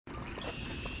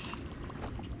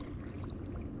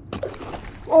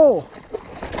Oh!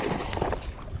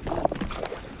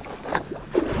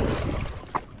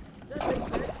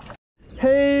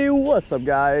 Hey, what's up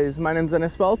guys? My name's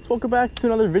Dennis Belts. Welcome back to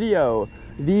another video.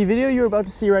 The video you're about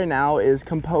to see right now is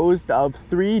composed of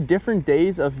 3 different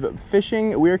days of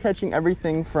fishing. We're catching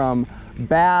everything from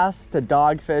bass to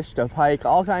dogfish to pike,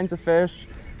 all kinds of fish.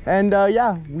 And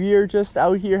yeah, we're just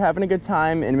out here having a good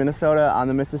time in Minnesota on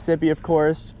the Mississippi, of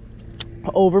course,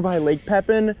 over by Lake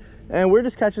Pepin. And we're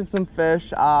just catching some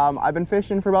fish. I've been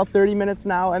fishing for about 30 minutes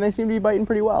now and they seem to be biting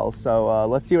pretty well. So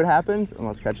let's see what happens and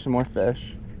let's catch some more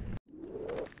fish.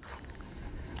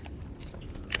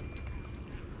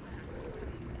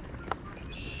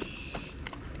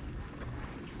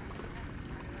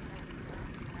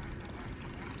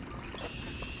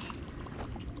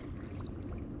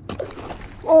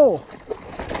 Oh!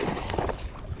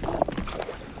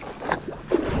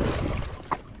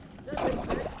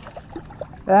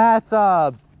 That's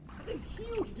that thing's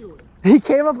huge, dude. He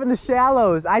came up in the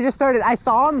shallows. I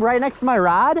saw him right next to my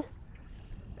rod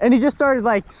and he just started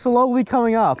like slowly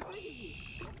coming up.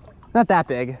 Not that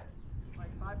big.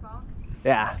 Like 5 pounds?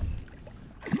 Yeah.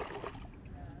 You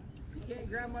can't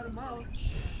grab him out of the mouth.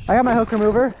 I got my hook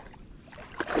remover.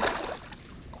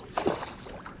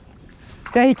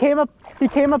 Yeah, he came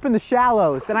up in the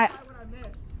shallows and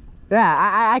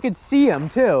I could see him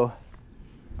too.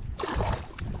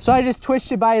 So I just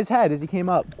twitched it by his head as he came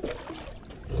up.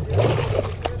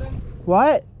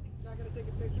 What? Not gonna take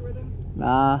a picture with him?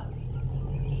 Nah.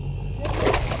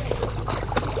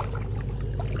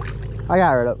 I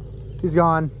got rid of him. He's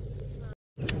gone.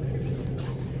 That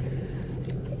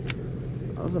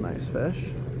was a nice fish.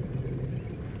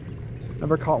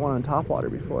 Never caught one on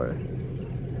topwater before.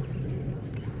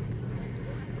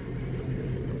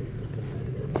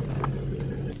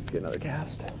 Let's get another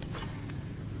cast.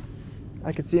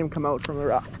 I could see him come out from the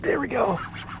rock. There we go.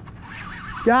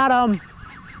 Got him.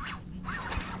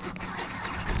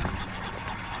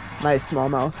 Nice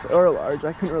smallmouth or large.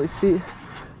 I couldn't really see.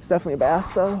 It's definitely a bass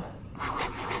though.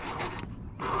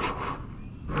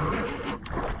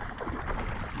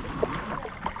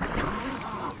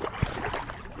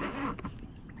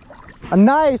 A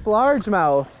nice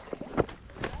largemouth.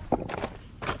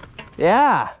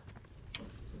 Yeah.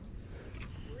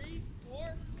 3,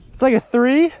 4. It's like a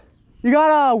 3. You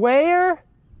got a weigher?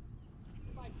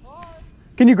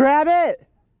 Can you grab it?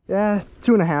 Yeah,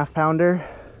 2.5 pounder.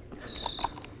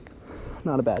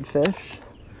 Not a bad fish.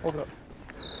 Open up.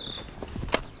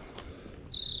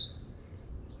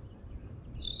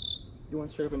 You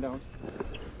want straight up and down?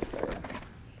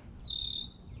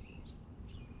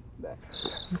 Back.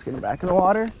 Let's get him back in the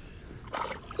water.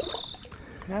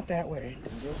 Not that way.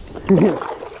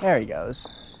 There he goes.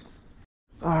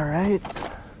 All right.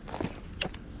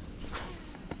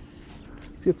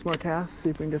 Let's get some more casts, see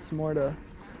if we can get some more to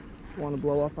want to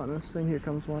blow up on this thing. Here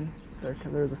comes one.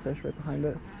 There's a fish right behind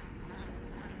it.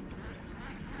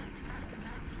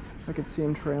 I could see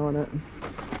him trailing it.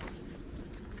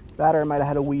 That or I might have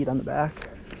had a weed on the back.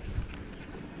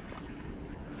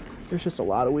 There's just a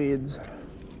lot of weeds.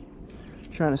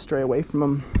 Trying to stray away from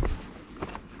them.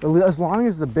 But as long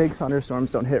as the big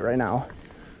thunderstorms don't hit right now,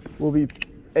 we'll be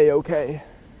a-okay.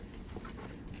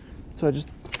 So I just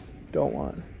don't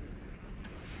want.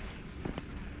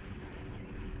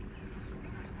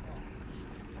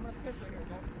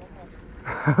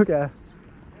 Okay.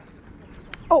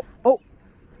 Oh, oh.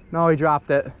 No, he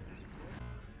dropped it.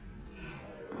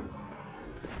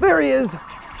 There he is.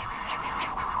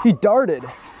 He darted.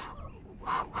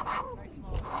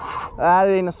 That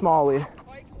ain't a smallie.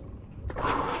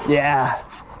 Yeah.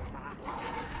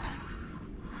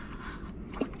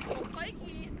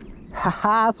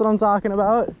 Haha, that's what I'm talking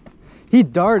about. He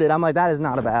darted. I'm like, that is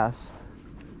not a bass.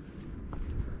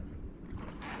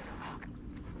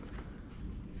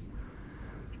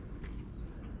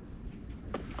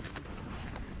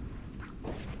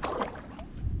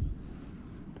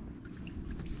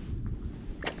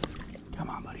 Come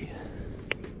on, buddy.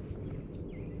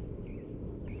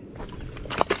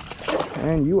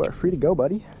 And you are free to go,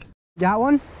 buddy. Got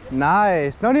one?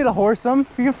 Nice. No need to horse him.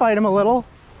 You can fight him a little.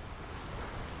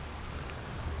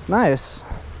 Nice.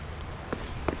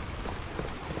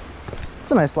 It's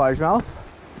a nice largemouth.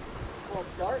 Well,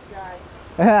 dark guy.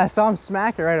 Yeah, I saw him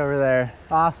smack it right over there.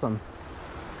 Awesome.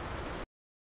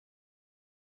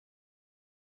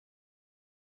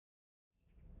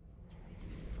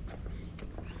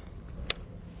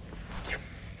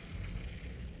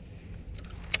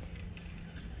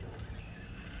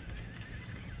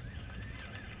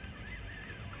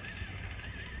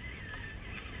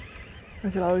 I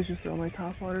could always just throw my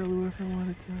topwater lure if I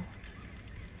wanted to. I'm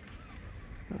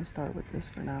gonna start with this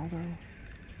for now though.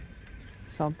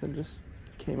 Something just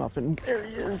came up and there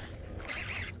he is.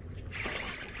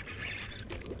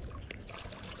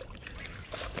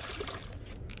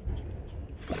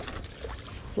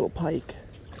 Little pike.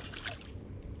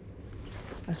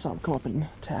 I saw him come up and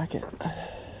attack it.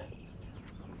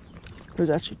 There's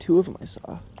actually 2 of them I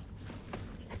saw.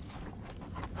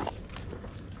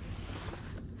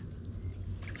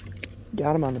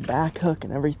 Got him on the back hook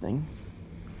and everything.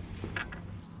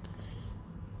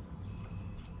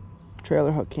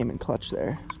 Trailer hook came in clutch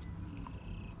there.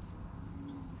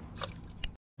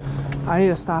 I need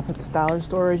to stop at this dollar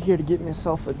store right here to get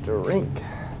myself a drink.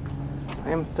 I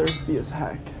am thirsty as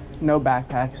heck. No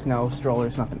backpacks, no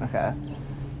strollers, nothing. Okay.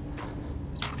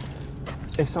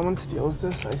 If someone steals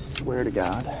this, I swear to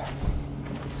God,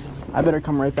 I better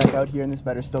come right back out here and this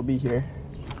better still be here.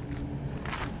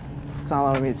 It's not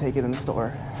allowing me to take it in the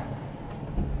store.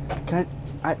 Can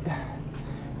I think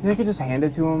I could just hand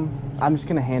it to him? I'm just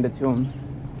gonna hand it to him.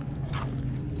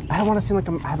 I don't want to seem like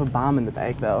I have a bomb in the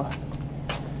bag though.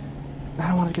 I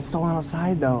don't want to get stolen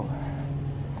outside though.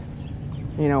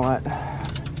 You know what?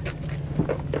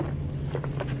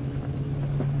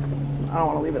 I don't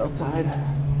want to leave it outside.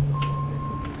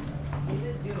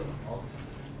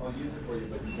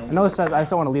 I know it says I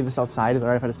just don't want to leave this outside. Is it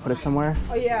alright if I just put it somewhere?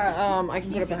 Oh yeah, I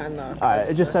can put it behind the... Alright,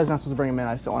 it just says I'm not supposed to bring them in.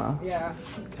 I just don't want to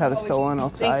have it stolen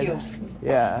outside. Thank you.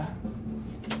 Yeah.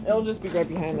 It'll just be right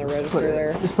behind the register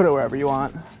there. Just put it wherever you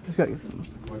want. Just gotta get some.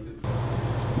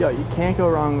 Yo, you can't go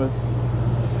wrong with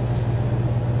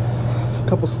a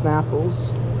couple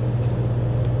snapples.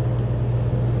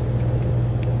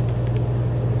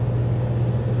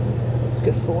 Let's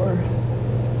get 4.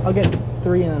 I'll get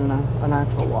 3 in an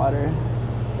actual water.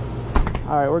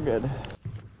 Alright, we're good.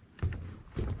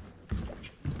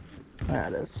 There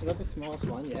it is. Is that the smallest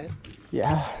one yet?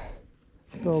 Yeah.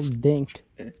 Little dink.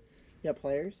 Yeah,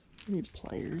 pliers? I need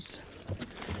pliers.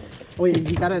 Wait,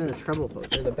 you got it in the treble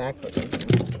hook, or the back hook.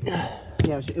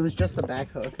 Yeah, it was just the back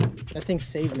hook. That thing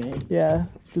saved me. Yeah,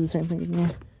 did the same thing with me.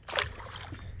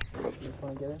 You just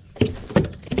want to get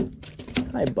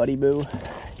it? Hi, buddy boo.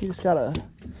 You just gotta...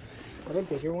 Are there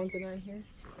bigger ones than that in here?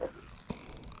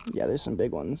 Yeah, there's some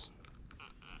big ones.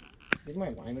 I think my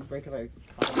line would break if I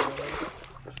caught it over.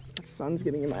 The sun's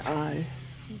getting in my eye.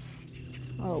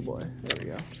 Oh boy, there we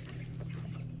go.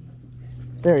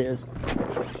 There he is.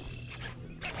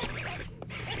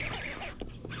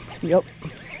 Yep.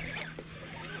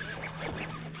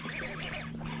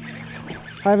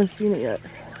 I haven't seen it yet.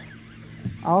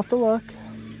 I'll have to look.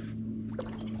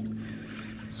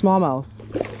 Smallmouth.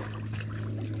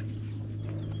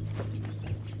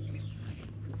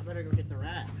 Better go get the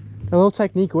rat. The little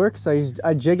technique works.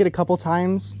 I jig it a couple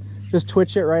times, just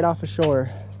twitch it right off the shore.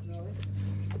 Really?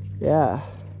 Yeah.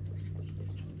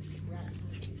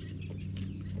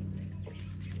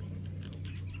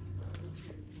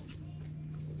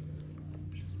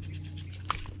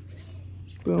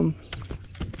 Boom.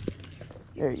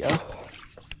 There you go.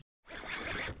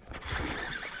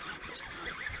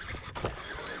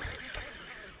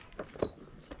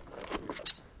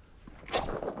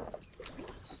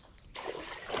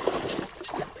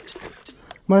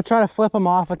 I'm gonna try to flip them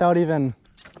off without even...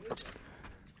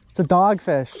 It's a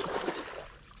dogfish.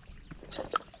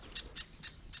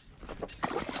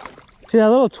 See, that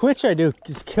little twitch I do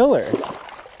is killer.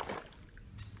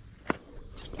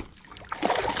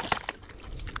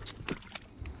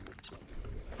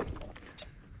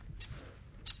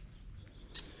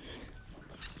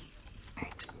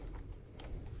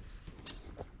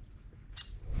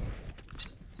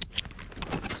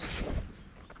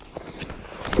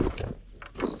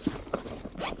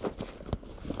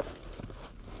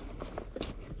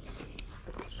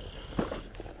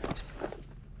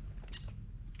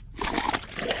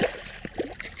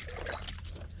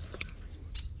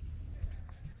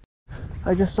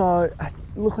 I just saw it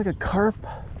looked like a carp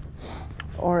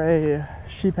or a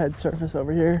sheephead surface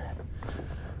over here.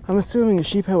 I'm assuming a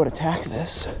sheephead would attack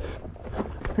this.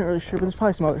 Not really sure, but there's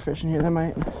probably some other fish in here that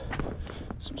might.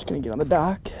 So I'm just gonna get on the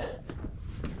dock,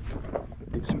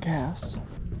 do some casts.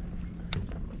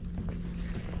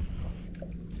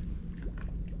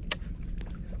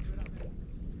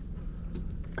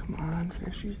 Come on,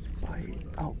 fishies, bite.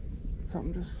 Oh,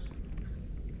 something just...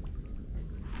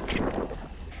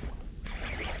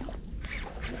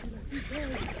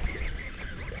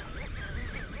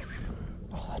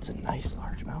 Oh, that's a nice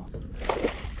largemouth.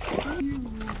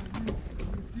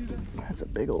 That's a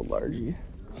big old largie.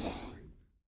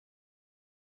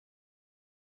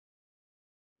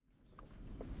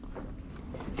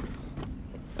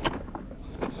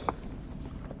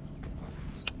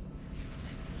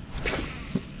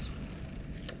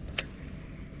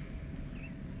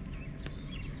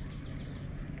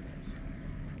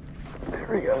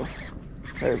 There we go.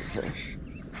 There's the fish.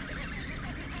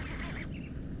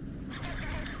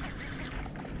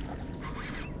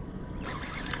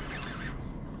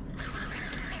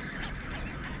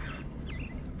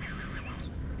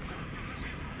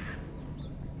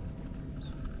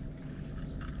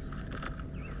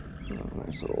 Oh,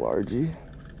 nice little largie.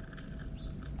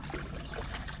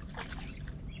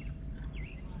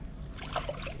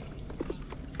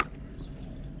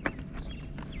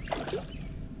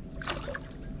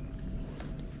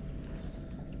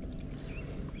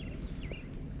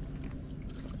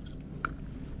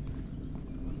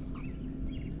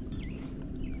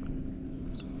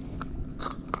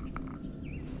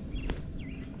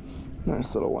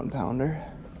 Nice little 1-pounder.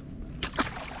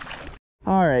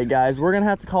 All right, guys, we're gonna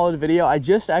have to call it a video. I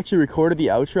just actually recorded the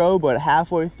outro, but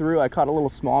halfway through I caught a little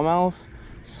smallmouth,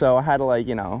 so I had to, like,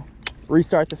 you know,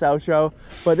 restart this outro.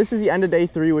 But this is the end of day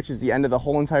 3, which is the end of the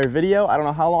whole entire video. I don't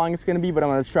know how long it's gonna be, but I'm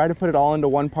gonna try to put it all into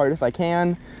one part if I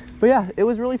can. But yeah, it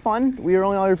was really fun. We were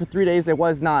only out here for 3 days. It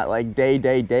was not like day.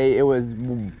 It was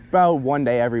about 1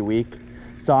 day every week.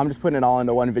 So I'm just putting it all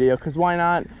into one video, because why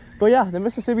not? But yeah, the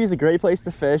Mississippi is a great place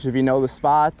to fish if you know the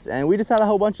spots, and we just had a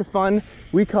whole bunch of fun.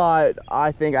 We caught,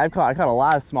 I caught a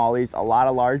lot of smallies, a lot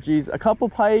of largies, a couple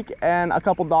pike, and a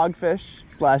couple dogfish /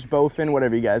 bowfin,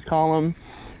 whatever you guys call them.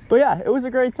 But yeah, it was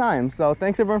a great time. So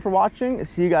thanks everyone for watching.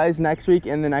 See you guys next week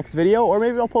in the next video, or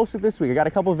maybe I'll post it this week. I got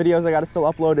a couple of videos I got to still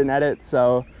upload and edit.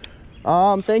 So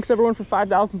thanks everyone for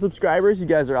 5,000 subscribers. You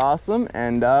guys are awesome,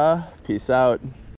 and peace out.